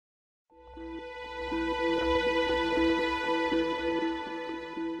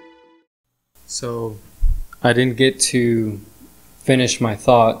So I didn't get to finish my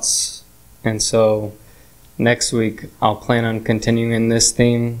thoughts, and so next week I'll plan on continuing in this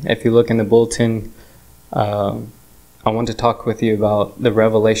theme. If you look in the bulletin, I want to talk with you about the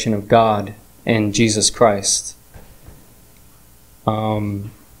revelation of God in Jesus Christ.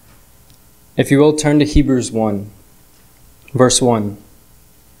 If you will, turn to Hebrews 1, verse 1.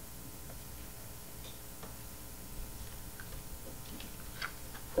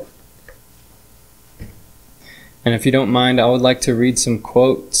 And if you don't mind, I would like to read some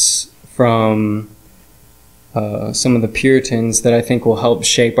quotes from some of the Puritans that I think will help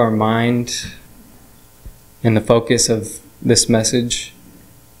shape our mind and the focus of this message.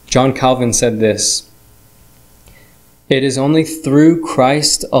 John Calvin said this: "It is only through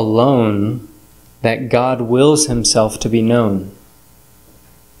Christ alone that God wills himself to be known."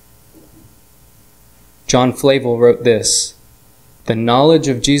 John Flavel wrote this: "The knowledge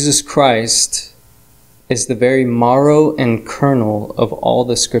of Jesus Christ is the very marrow and kernel of all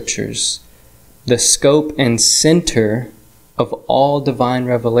the scriptures, the scope and center of all divine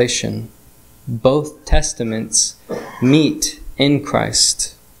revelation. Both testaments meet in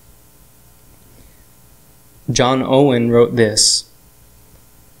Christ." John Owen wrote this: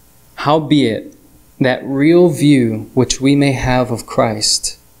 "Howbeit, that real view which we may have of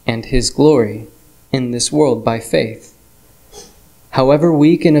Christ and his glory in this world by faith, however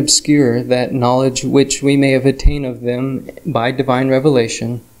weak and obscure that knowledge which we may have attained of them by divine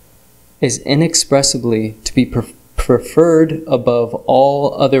revelation, is inexpressibly to be preferred above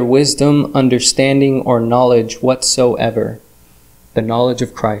all other wisdom, understanding, or knowledge whatsoever, the knowledge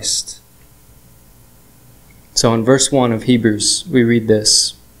of Christ." So in verse 1 of Hebrews, we read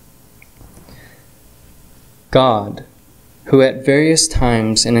this: "God, who at various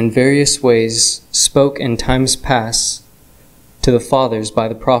times and in various ways spoke in times past to the fathers by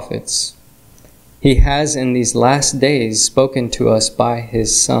the prophets, he has in these last days spoken to us by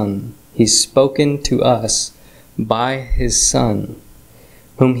his Son." He's spoken to us by his Son,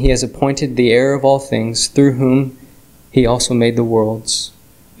 whom he has appointed the heir of all things, through whom he also made the worlds.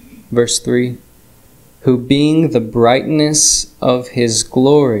 Verse 3, "Who being the brightness of his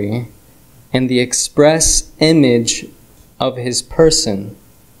glory and the express image of his person."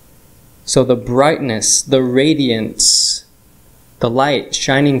 So the brightness, the radiance, the light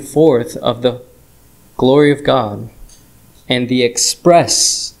shining forth of the glory of God, and the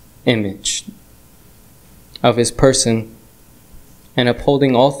express image of his person, and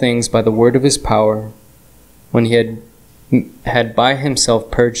upholding all things by the word of his power, when he had by himself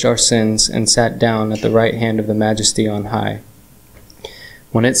purged our sins, and sat down at the right hand of the majesty on high.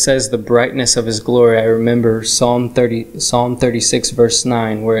 When it says the brightness of his glory, I remember Psalm 36 verse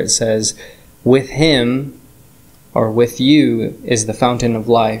 9, where it says, "With him," or with you, "is the fountain of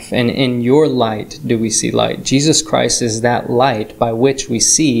life, and in your light do we see light." Jesus Christ is that light by which we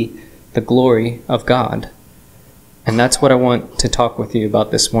see the glory of God. And that's what I want to talk with you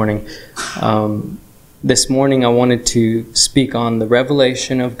about this morning. This morning I wanted to speak on the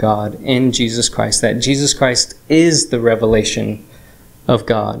revelation of God in Jesus Christ, that Jesus Christ is the revelation of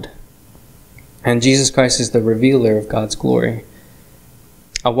God, and Jesus Christ is the revealer of God's glory.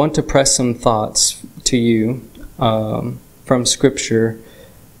 I want to press some thoughts to you from Scripture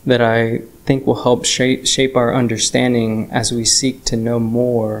that I think will help shape our understanding as we seek to know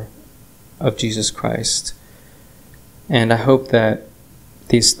more of Jesus Christ. And I hope that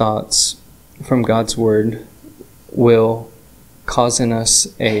these thoughts from God's Word will cause in us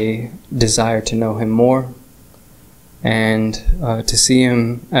a desire to know him more, and to see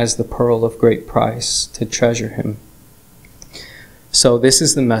him as the pearl of great price, to treasure him. So this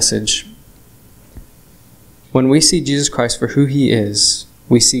is the message. When we see Jesus Christ for who he is,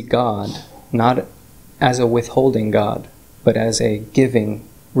 we see God not as a withholding God, but as a giving,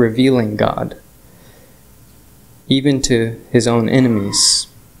 revealing God, even to his own enemies.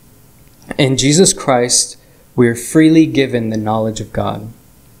 In Jesus Christ, we are freely given the knowledge of God,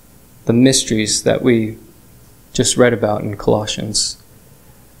 the mysteries that we just read about in Colossians.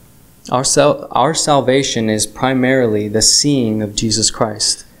 Our salvation is primarily the seeing of Jesus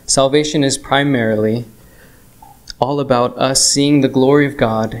Christ. Salvation is primarily all about us seeing the glory of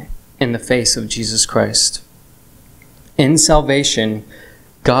God in the face of Jesus Christ. In salvation,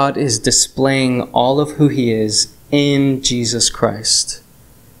 God is displaying all of who he is in Jesus Christ.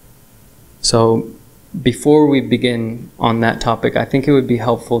 So before we begin on that topic, I think it would be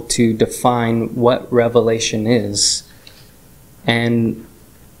helpful to define what revelation is. And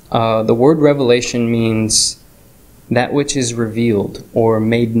the word revelation means that which is revealed or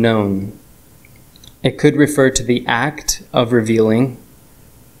made known. It could refer to the act of revealing,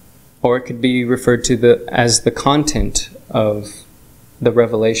 or it could be referred to as the content of the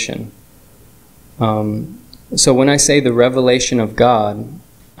revelation. So when I say the revelation of God,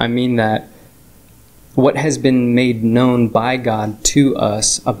 I mean that what has been made known by God to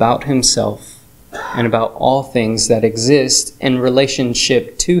us about himself and about all things that exist in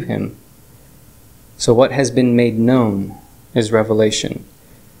relationship to him. So what has been made known is revelation.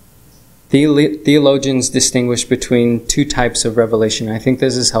 Theologians distinguish between two types of revelation. I think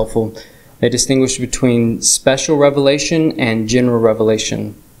this is helpful. They distinguish between special revelation and general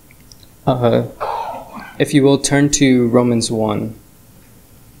revelation. If you will, turn to Romans 1.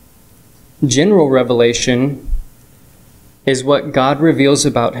 General revelation is what God reveals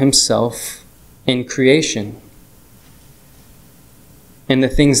about himself in creation, and the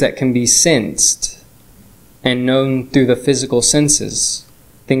things that can be sensed and known through the physical senses,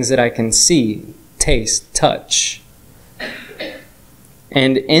 things that I can see, taste, touch.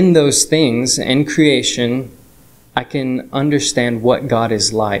 And in those things, in creation, I can understand what God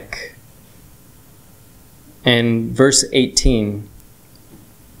is like. In verse 18,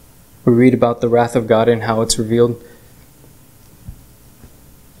 we read about the wrath of God and how it's revealed.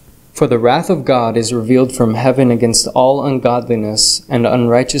 For the wrath of God is revealed from heaven against all ungodliness and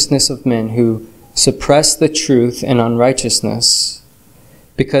unrighteousness of men who suppress the truth in unrighteousness,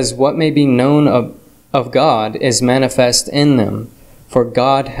 because what may be known of God is manifest in them, for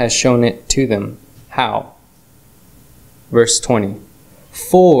God has shown it to them. How? Verse 20.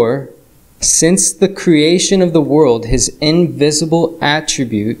 For since the creation of the world, his invisible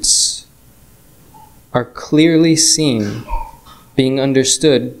attributes are clearly seen, being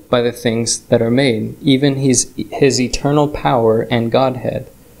understood by the things that are made, even his eternal power and Godhead,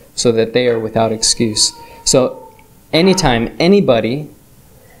 so that they are without excuse. So anytime anybody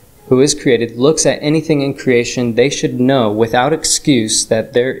who is created looks at anything in creation, they should know without excuse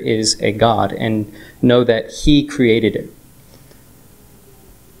that there is a God and know that he created it.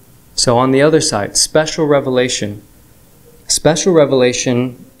 So on the other side, special revelation. Special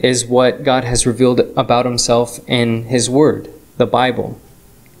revelation is what God has revealed about himself in his word, the Bible.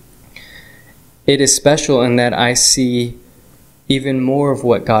 It is special in that I see even more of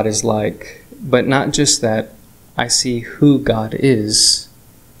what God is like, but not just that, I see who God is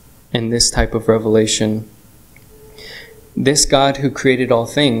in this type of revelation. This God who created all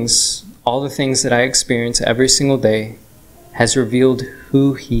the things that I experience every single day, has revealed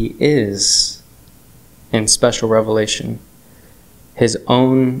who he is in special revelation. His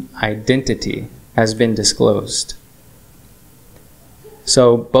own identity has been disclosed.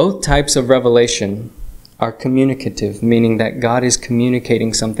 So both types of revelation are communicative, meaning that God is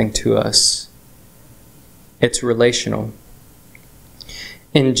communicating something to us. It's relational.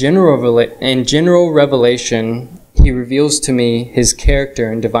 In general revelation, he reveals to me his character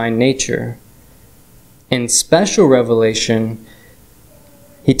and divine nature. In special revelation,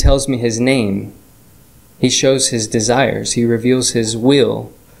 he tells me his name. He shows his desires. He reveals his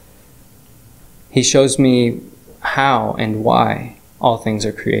will. He shows me how and why all things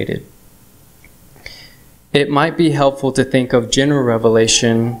are created. It might be helpful to think of general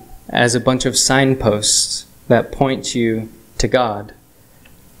revelation as a bunch of signposts that point you to God.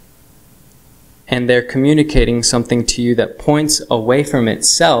 And they're communicating something to you that points away from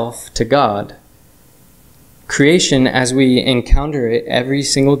itself to God. Creation, as we encounter it every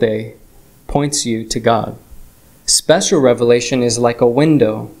single day, points you to God. Special revelation is like a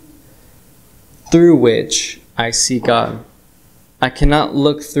window through which I see God. I cannot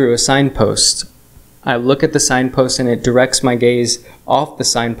look through a signpost. I look at the signpost and it directs my gaze off the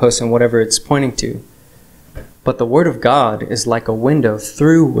signpost and whatever it's pointing to. But the Word of God is like a window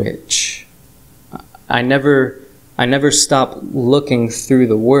through which I never stop looking through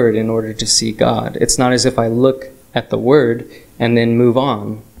the Word in order to see God. It's not as if I look at the Word and then move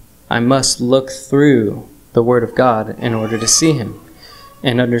on. I must look through the Word of God in order to see him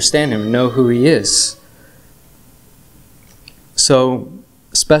and understand him, know who he is. So,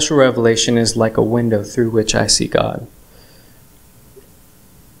 special revelation is like a window through which I see God.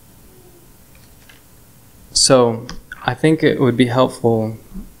 So, I think it would be helpful,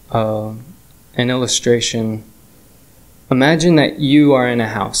 an illustration. Imagine that you are in a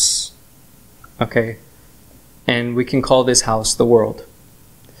house, okay? And we can call this house the world.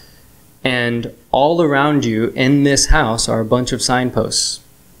 And all around you in this house are a bunch of signposts.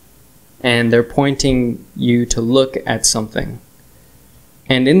 And they're pointing you to look at something.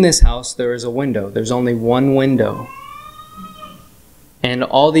 And in this house there is a window. There's only one window. And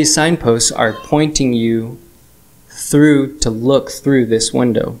all these signposts are pointing you through to look through this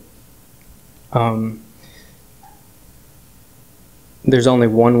window. there's only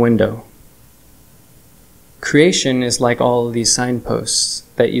one window. Creation is like all of these signposts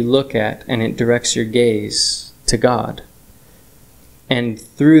that you look at, and it directs your gaze to God and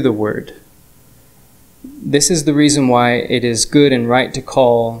through the Word. This is the reason why it is good and right to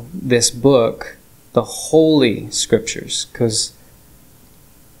call this book the Holy Scriptures, because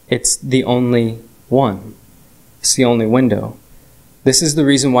it's the only one. It's the only window. This is the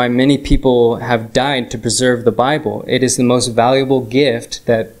reason why many people have died to preserve the Bible. It is the most valuable gift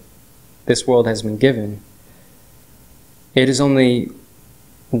that this world has been given. There is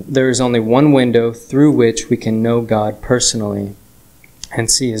only one window through which we can know God personally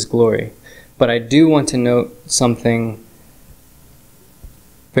and see His glory. But I do want to note something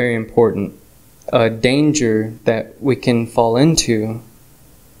very important, a danger that we can fall into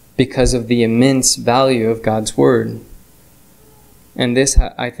because of the immense value of God's Word. And this,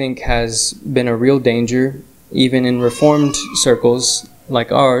 I think, has been a real danger, even in Reformed circles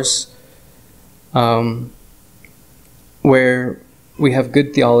like ours, where we have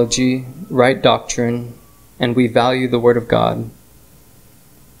good theology, right doctrine, and we value the Word of God.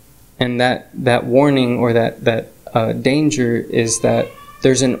 And that warning or that danger is that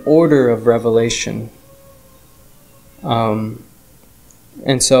there's an order of revelation. And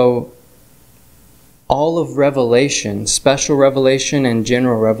so all of revelation, special revelation and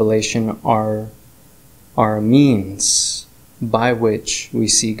general revelation, are a means by which we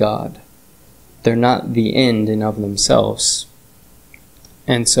see God. They're not the end in of themselves.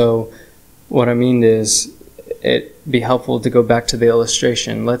 And so what I mean is, it'd be helpful to go back to the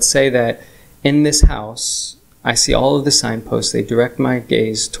illustration. Let's say that in this house, I see all of the signposts. They direct my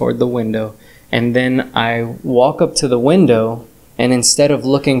gaze toward the window. And then I walk up to the window, and instead of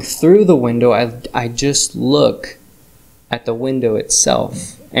looking through the window, I just look at the window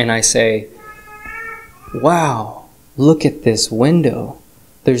itself. And I say, wow, look at this window.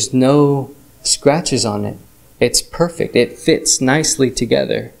 There's no scratches on it. It's perfect. It fits nicely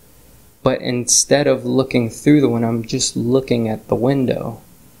together. But instead of looking through the window, I'm just looking at the window.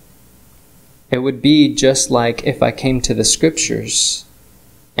 It would be just like if I came to the Scriptures,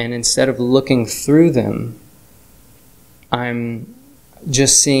 and instead of looking through them, I'm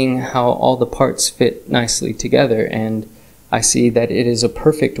just seeing how all the parts fit nicely together, and I see that it is a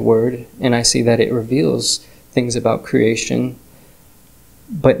perfect Word, and I see that it reveals things about creation,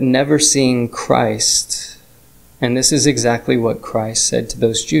 but never seeing Christ. And this is exactly what Christ said to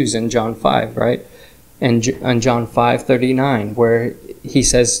those Jews in John 5, right? And in John 5:39, where He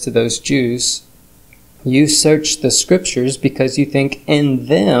says to those Jews, you search the Scriptures because you think in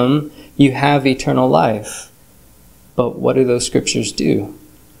them you have eternal life. But what do those Scriptures do?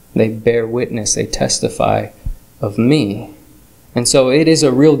 They bear witness, they testify of me. And so it is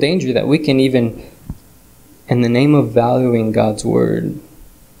a real danger that we can even, in the name of valuing God's Word,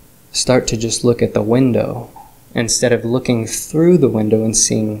 start to just look at the window instead of looking through the window and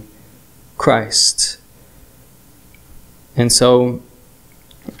seeing Christ. And so,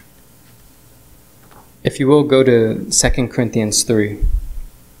 if you will, go to 2 Corinthians 3.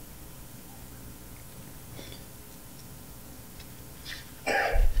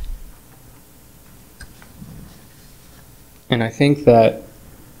 And I think that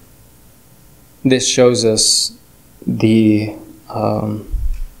this shows us the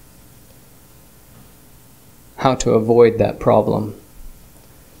how to avoid that problem.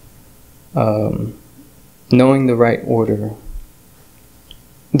 Knowing the right order.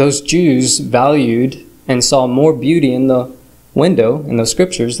 Those Jews valued and saw more beauty in the window, in those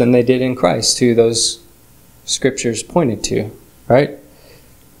Scriptures, than they did in Christ, who those Scriptures pointed to, right?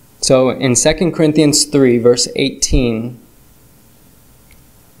 So in 2 Corinthians 3, verse 18,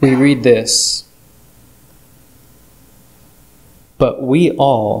 we read this. But we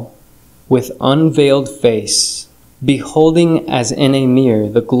all, with unveiled face, beholding as in a mirror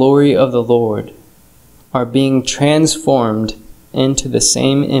the glory of the Lord, are being transformed into the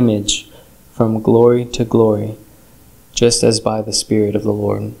same image from glory to glory, just as by the Spirit of the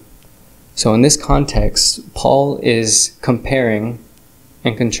Lord. So in this context, Paul is comparing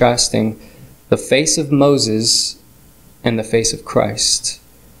and contrasting the face of Moses and the face of Christ.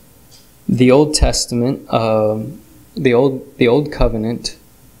 The Old Testament, the old covenant,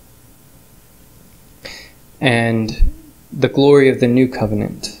 and the glory of the new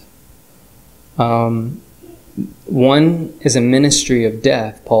covenant. One is a ministry of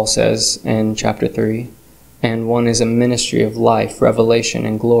death, Paul says in chapter 3, and one is a ministry of life, revelation,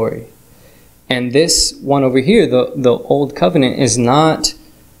 and glory. And this one over here, the old covenant, is not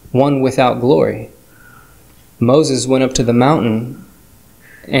one without glory. Moses went up to the mountain,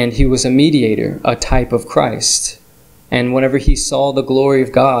 and he was a mediator, a type of Christ. And whenever he saw the glory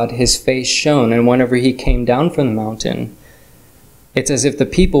of God, his face shone. And whenever he came down from the mountain, it's as if the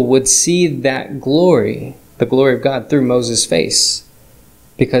people would see that glory, the glory of God, through Moses' face,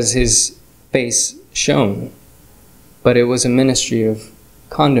 because his face shone. But it was a ministry of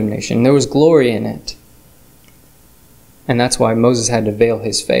condemnation. There was glory in it. And that's why Moses had to veil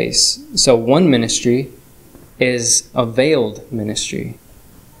his face. So one ministry is a veiled ministry.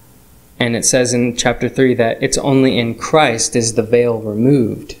 And it says in chapter 3 that it's only in Christ is the veil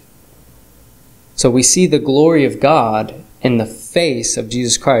removed. So we see the glory of God in the face of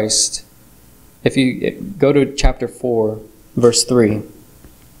Jesus Christ. If you go to chapter 4, verse 3.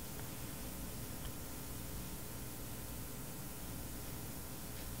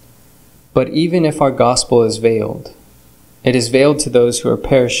 But even if our gospel is veiled, it is veiled to those who are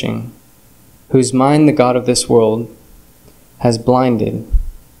perishing, whose mind the God of this world has blinded,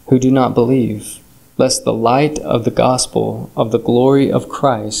 who do not believe, lest the light of the gospel of the glory of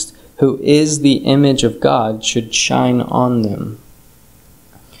Christ, who is the image of God, should shine on them.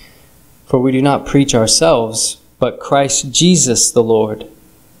 For we do not preach ourselves, but Christ Jesus the Lord,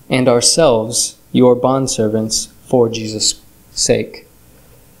 and ourselves your bondservants for Jesus' sake.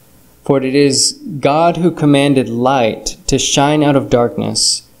 For it is God who commanded light to shine out of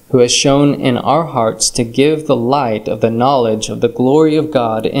darkness, who has shown in our hearts to give the light of the knowledge of the glory of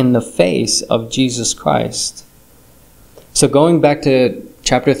God in the face of Jesus Christ. So going back to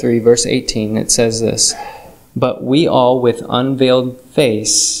chapter 3, verse 18, it says this, But we all with unveiled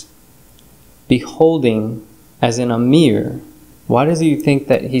face, beholding as in a mirror. Why does you think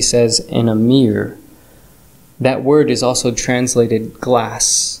that he says in a mirror? That word is also translated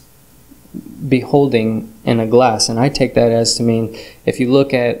glass. Beholding in a glass. And I take that as to mean, if you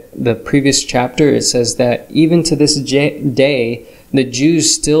look at the previous chapter, it says that even to this day, the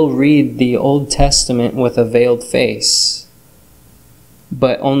Jews still read the Old Testament with a veiled face.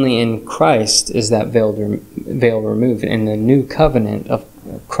 But only in Christ is that veil removed. In the new covenant of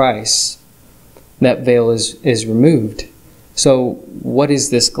Christ, that veil is removed. So what is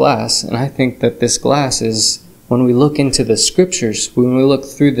this glass? And I think that this glass is, when we look into the Scriptures, when we look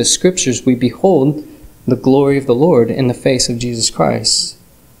through the Scriptures, we behold the glory of the Lord in the face of Jesus Christ.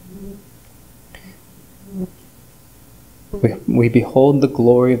 We behold the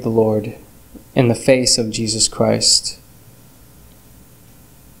glory of the Lord in the face of Jesus Christ.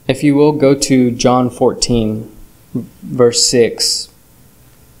 If you will, go to John 14, verse 6.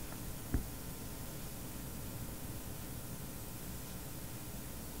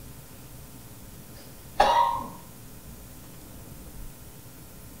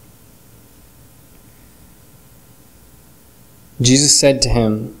 Jesus said to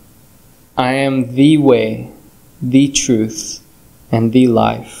him, I am the way, the truth, and the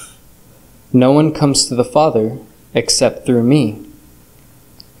life. No one comes to the Father except through me.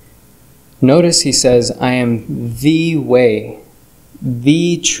 Notice he says, I am the way,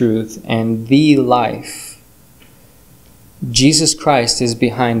 the truth, and the life. Jesus Christ is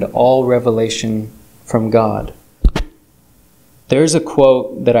behind all revelation from God. There's a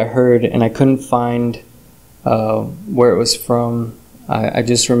quote that I heard and I couldn't find where it was from. I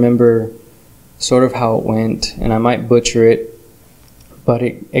just remember sort of how it went, and I might butcher it, but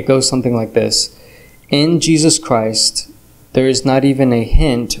it goes something like this. In Jesus Christ, there is not even a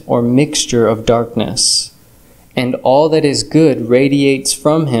hint or mixture of darkness, and all that is good radiates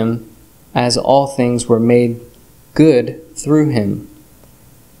from him, as all things were made good through him.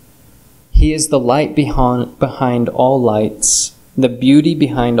 He is the light behind all lights, the beauty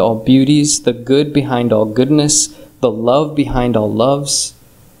behind all beauties, the good behind all goodness, the love behind all loves,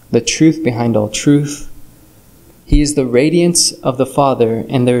 the truth behind all truth. He is the radiance of the Father,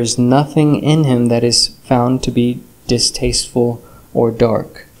 and there is nothing in him that is found to be distasteful or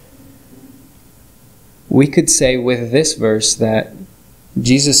dark. We could say with this verse that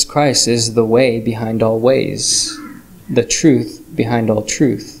Jesus Christ is the way behind all ways, the truth behind all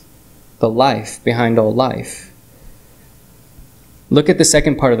truth, the life behind all life. Look at the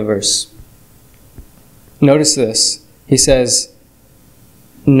second part of the verse. Notice this. He says,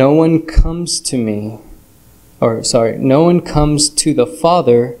 no one comes to the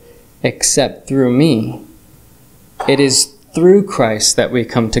Father except through me. It is through Christ that we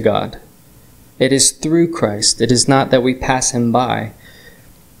come to God. It is through Christ. It is not that we pass him by.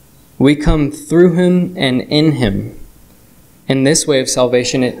 We come through him and in him. In this way of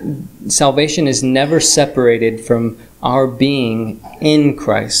salvation, salvation is never separated from our being in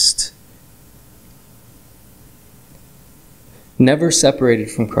Christ. Never separated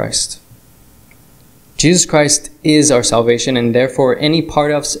from Christ. Jesus Christ is our salvation, and therefore any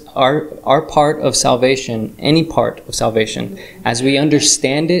part of our part of salvation, any part of salvation, as we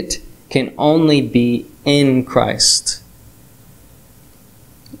understand it, can only be in Christ.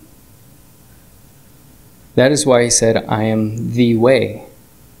 That is why he said, I am the way.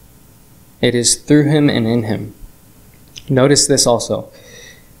 It is through him and in him. Notice this also.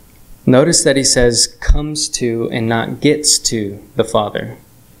 Notice that he says comes to and not gets to the Father.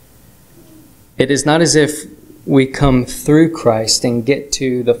 It is not as if we come through Christ and get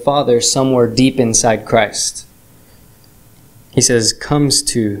to the Father somewhere deep inside Christ. He says comes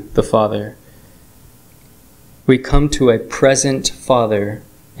to the Father. We come to a present Father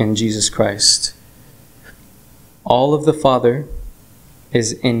in Jesus Christ. All of the Father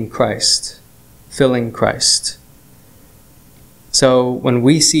is in Christ, filling Christ. So when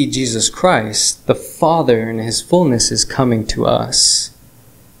we see Jesus Christ, the Father in his fullness is coming to us.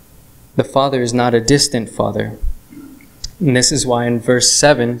 The Father is not a distant Father. And this is why in verse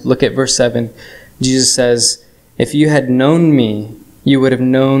 7, look at verse 7, Jesus says, if you had known me, you would have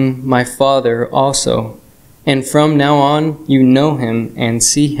known my Father also. And from now on, you know him and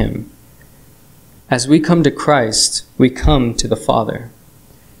see him. As we come to Christ, we come to the Father.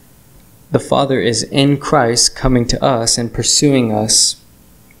 The Father is in Christ coming to us and pursuing us.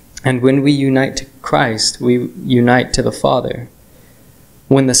 And when we unite to Christ, we unite to the Father.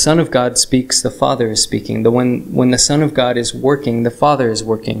 When the Son of God speaks, the Father is speaking. When the Son of God is working, the Father is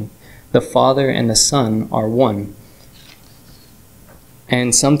working. The Father and the Son are one.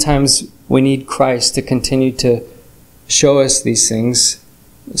 And sometimes we need Christ to continue to show us these things.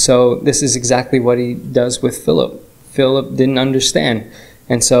 So this is exactly what he does with Philip. Philip didn't understand.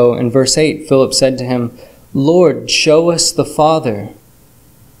 And so in verse 8, Philip said to him, Lord, show us the Father.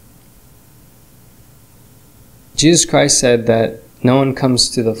 Jesus Christ said that no one comes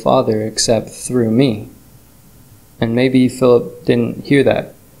to the Father except through me. And maybe Philip didn't hear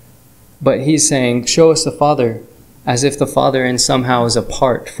that. But he's saying, show us the Father, as if the Father in somehow is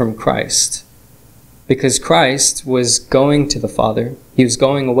apart from Christ. Because Christ was going to the Father. He was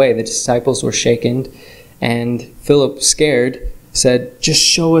going away. The disciples were shaken. And Philip, scared, said, just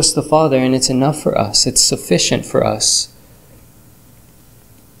show us the Father and it's enough for us. It's sufficient for us.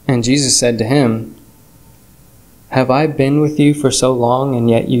 And Jesus said to him, have I been with you for so long and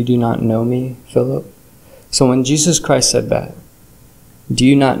yet you do not know me, Philip? So when Jesus Christ said that, do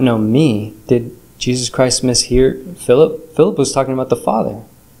you not know me? Did Jesus Christ mishear Philip? Philip was talking about the Father.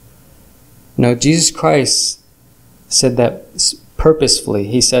 No, Jesus Christ said that purposefully.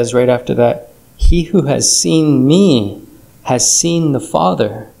 He says right after that, he who has seen me has seen the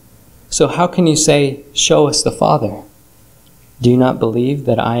Father. So how can you say, show us the Father? Do you not believe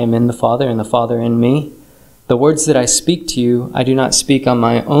that I am in the Father and the Father in me? The words that I speak to you, I do not speak on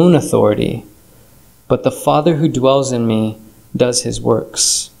my own authority, but the Father who dwells in me does his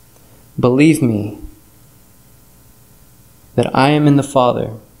works. Believe me that I am in the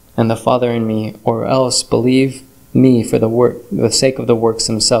Father and the Father in me, or else believe me for the sake of the works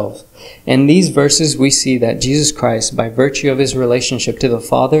themselves. In these verses we see that Jesus Christ, by virtue of his relationship to the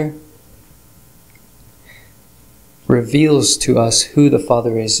Father, reveals to us who the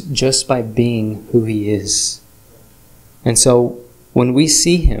Father is just by being who he is. And so when we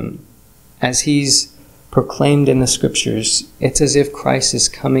see him as he's proclaimed in the scriptures, it's as if Christ is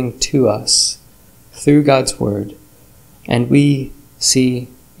coming to us through God's word, and we see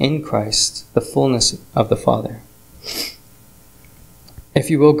in Christ the fullness of the Father. If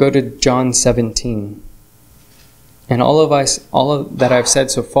you will, go to John 17. And all of that I've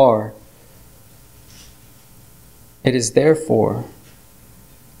said so far, it is therefore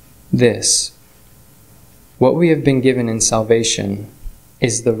this: what we have been given in salvation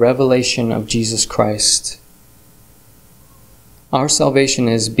is the revelation of Jesus Christ. Our salvation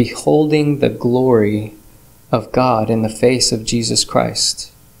is beholding the glory of God in the face of Jesus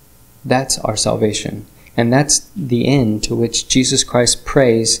Christ. That's our salvation. And that's the end to which Jesus Christ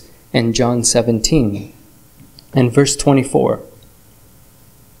prays in John 17. And verse 24.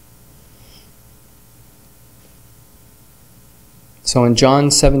 So in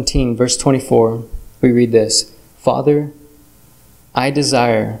John 17, verse 24, we read this: Father, I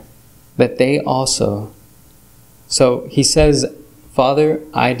desire that they also... So he says, Father,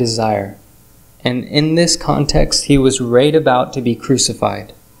 I desire. And in this context, he was right about to be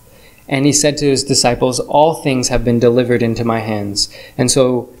crucified. And he said to his disciples, all things have been delivered into my hands. And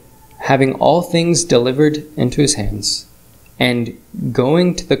so, having all things delivered into his hands, and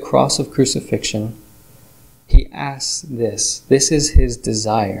going to the cross of crucifixion, he asks this. This is his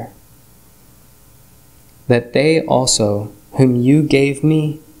desire: that they also, whom you gave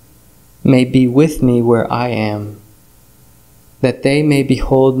me, may be with me where I am, that they may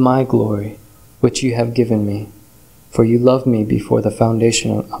behold my glory, which you have given me, for you loved me before the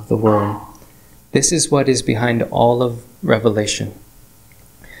foundation of the world. This is what is behind all of Revelation.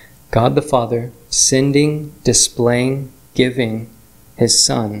 God the Father sending, displaying, giving His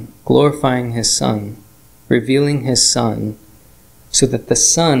Son, glorifying His Son, revealing His Son, so that the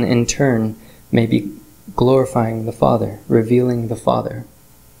Son in turn may be glorifying the Father, revealing the Father.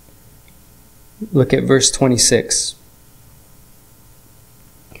 Look at verse 26.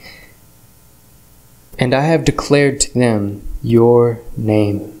 And I have declared to them your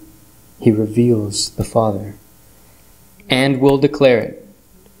name. He reveals the Father. And will declare it,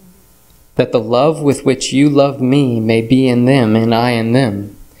 that the love with which you loved me may be in them and I in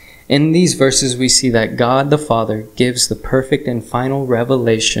them. In these verses we see that God the Father gives the perfect and final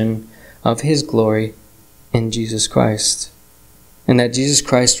revelation of His glory in Jesus Christ, and that Jesus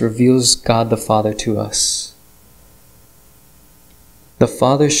Christ reveals God the Father to us. The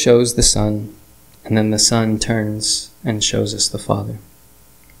Father shows the Son, and then the Son turns and shows us the Father.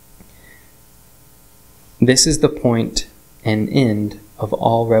 This is the point and end of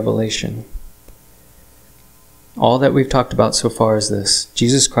all revelation. All that we've talked about so far is this: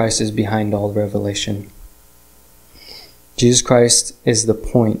 Jesus Christ is behind all revelation. Jesus Christ is the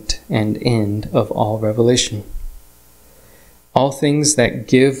point and end of all revelation. All things that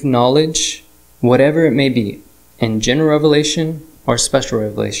give knowledge, whatever it may be, in general revelation or special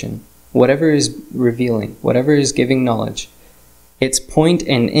revelation, whatever is revealing, whatever is giving knowledge, its point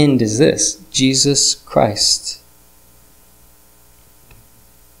and end is this: Jesus Christ.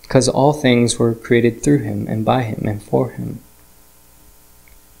 Because all things were created through Him and by Him and for Him.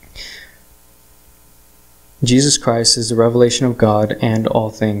 Jesus Christ is the revelation of God and all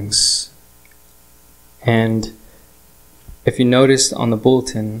things. And if you noticed on the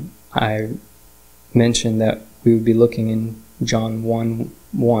bulletin, I mentioned that we would be looking in John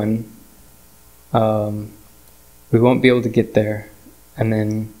 1:1. We won't be able to get there. And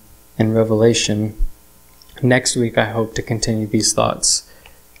then in Revelation, next week I hope to continue these thoughts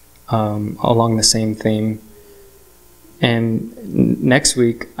along the same theme. And next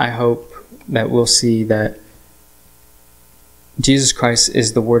week I hope that we'll see that Jesus Christ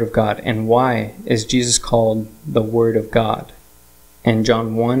is the Word of God. And why is Jesus called the Word of God? In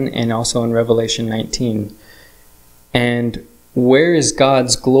John 1 and also in Revelation 19. And where is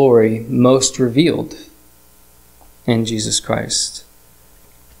God's glory most revealed? In Jesus Christ.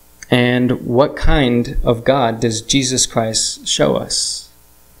 And what kind of God does Jesus Christ show us?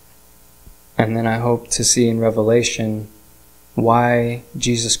 And then I hope to see in Revelation why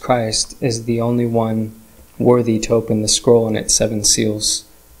Jesus Christ is the only one worthy to open the scroll and its 7 seals.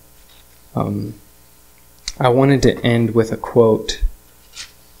 I wanted to end with a quote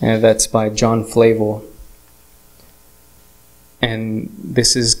that's by John Flavel. And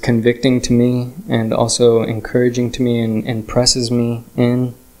this is convicting to me and also encouraging to me and presses me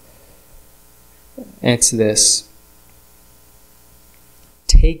in. It's this: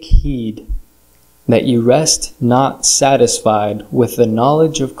 take heed that you rest not satisfied with the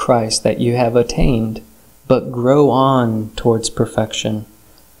knowledge of Christ that you have attained, but grow on towards perfection.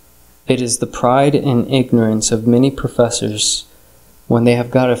 It is the pride and ignorance of many professors, when they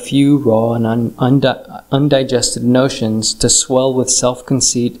have got a few raw and undigested notions, to swell with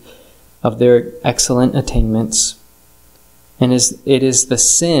self-conceit of their excellent attainments. And it is the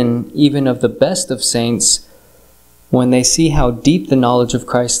sin even of the best of saints, when they see how deep the knowledge of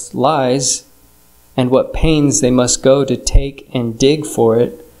Christ lies, and what pains they must go to take and dig for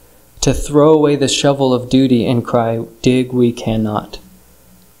it, to throw away the shovel of duty and cry, dig we cannot.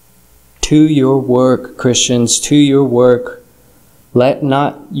 To your work, Christians, to your work. Let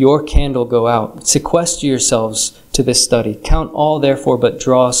not your candle go out. Sequester yourselves to this study. Count all therefore but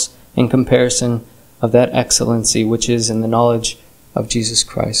dross in comparison of that excellency which is in the knowledge of Jesus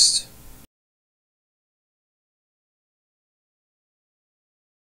Christ.